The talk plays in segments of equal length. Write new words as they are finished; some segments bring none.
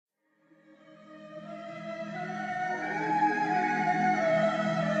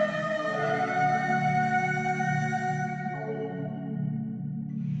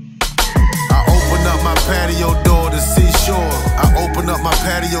patio door to seashore. I open up my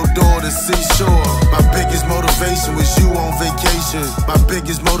patio door to seashore. My biggest motivation was you on vacation. My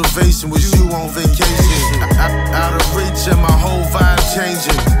biggest motivation was you on vacation. Out of reach and my whole vibe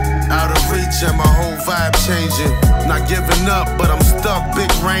changing. Out of reach and my whole vibe changing. Not giving up, but I'm stuck,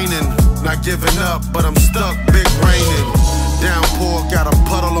 big raining. Not giving up, but I'm stuck, big raining. Downpour, got a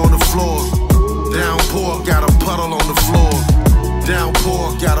puddle on the floor. Downpour, got a puddle on the floor.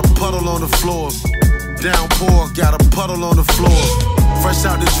 Downpour, got a puddle on the floor. Downpour, got a puddle on the floor. Fresh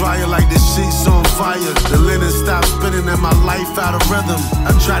out the dryer like the sheets on fire. The linen stopped spinning and my life out of rhythm.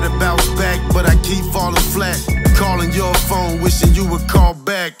 I try to bounce back, but I keep falling flat. Calling your phone, wishing you would call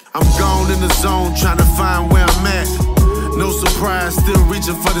back. I'm gone in the zone, trying to find where I'm at. No surprise, still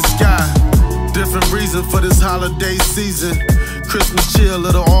reaching for the sky. Different reason for this holiday season. Christmas chill,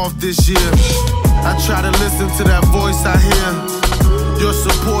 little off this year. I try to listen to that voice I hear. Your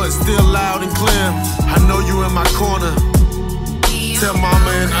support still loud and clear. I know you in my corner. Tell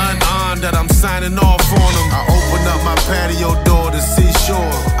mama and aunt that I'm signing off on them. I open up my patio door to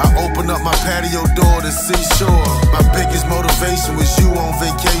seashore. I open up my patio door to seashore. My biggest motivation was you on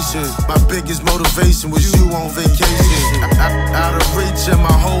vacation. My biggest motivation was you on vacation. Out of reach and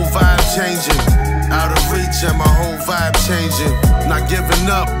my whole vibe changing. Out of reach and my whole vibe changing. Not giving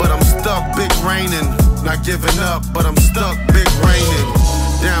up, but I'm stuck, big raining. Not giving up, but I'm stuck, big raining.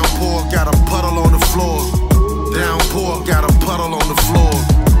 Downpour, got a puddle on the floor. Downpour, got a puddle on the floor.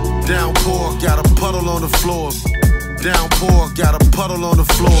 Downpour, got a puddle on the floor. Downpour, got a puddle on the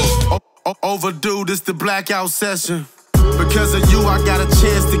floor. Overdue, this the blackout session. Because of you, I got a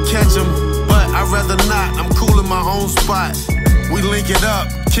chance to catch him. But I'd rather not, I'm cool in my own spot. We link it up,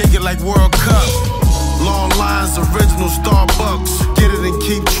 kick it like World Cup. Long lines, original Starbucks. Get it and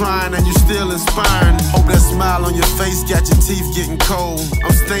keep trying, and you still inspiring. Hope that smile on your face got your teeth getting cold.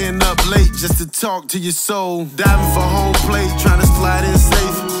 I'm staying up late just to talk to your soul. Diving for home plate, trying to slide in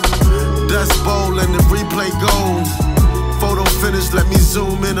safe. Dust bowl and the replay gold. Photo finish, let me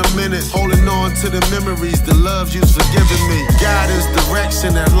zoom in a minute. Holding on to the memories, the love you've forgiven me. Guidance,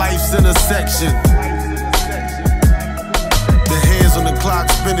 direction at life's intersection. The hands on the clock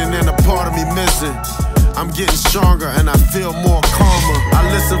spinning and a part of me missing. I'm getting stronger and I feel more calmer. I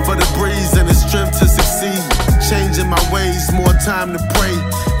listen for the breeze and the strength to succeed. Changing my ways, more time to pray.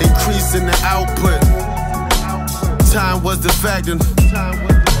 Increasing the output. Time was the factor.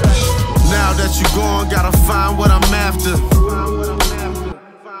 Now that you're gone, gotta find what I'm after.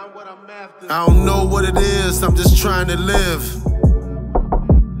 I don't know what it is, I'm just trying to live.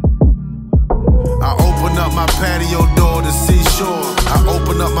 I open up my patio door to seashore. I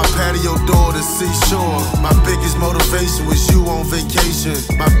open up my patio door to seashore. My biggest motivation was you on vacation.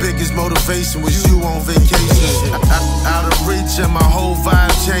 My biggest motivation was you on vacation. Out of reach and my whole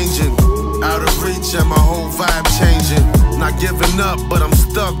vibe changing. Out of reach and my whole vibe changing. Not giving up, but I'm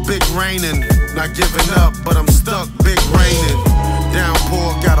stuck, big raining. Not giving up, but I'm stuck, big raining.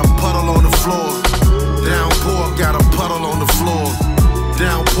 Downpour, got a puddle on the floor. Downpour, got a puddle on the floor.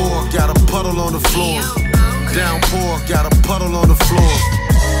 Downpour, got a puddle on the floor. Downpour, got a puddle on the floor.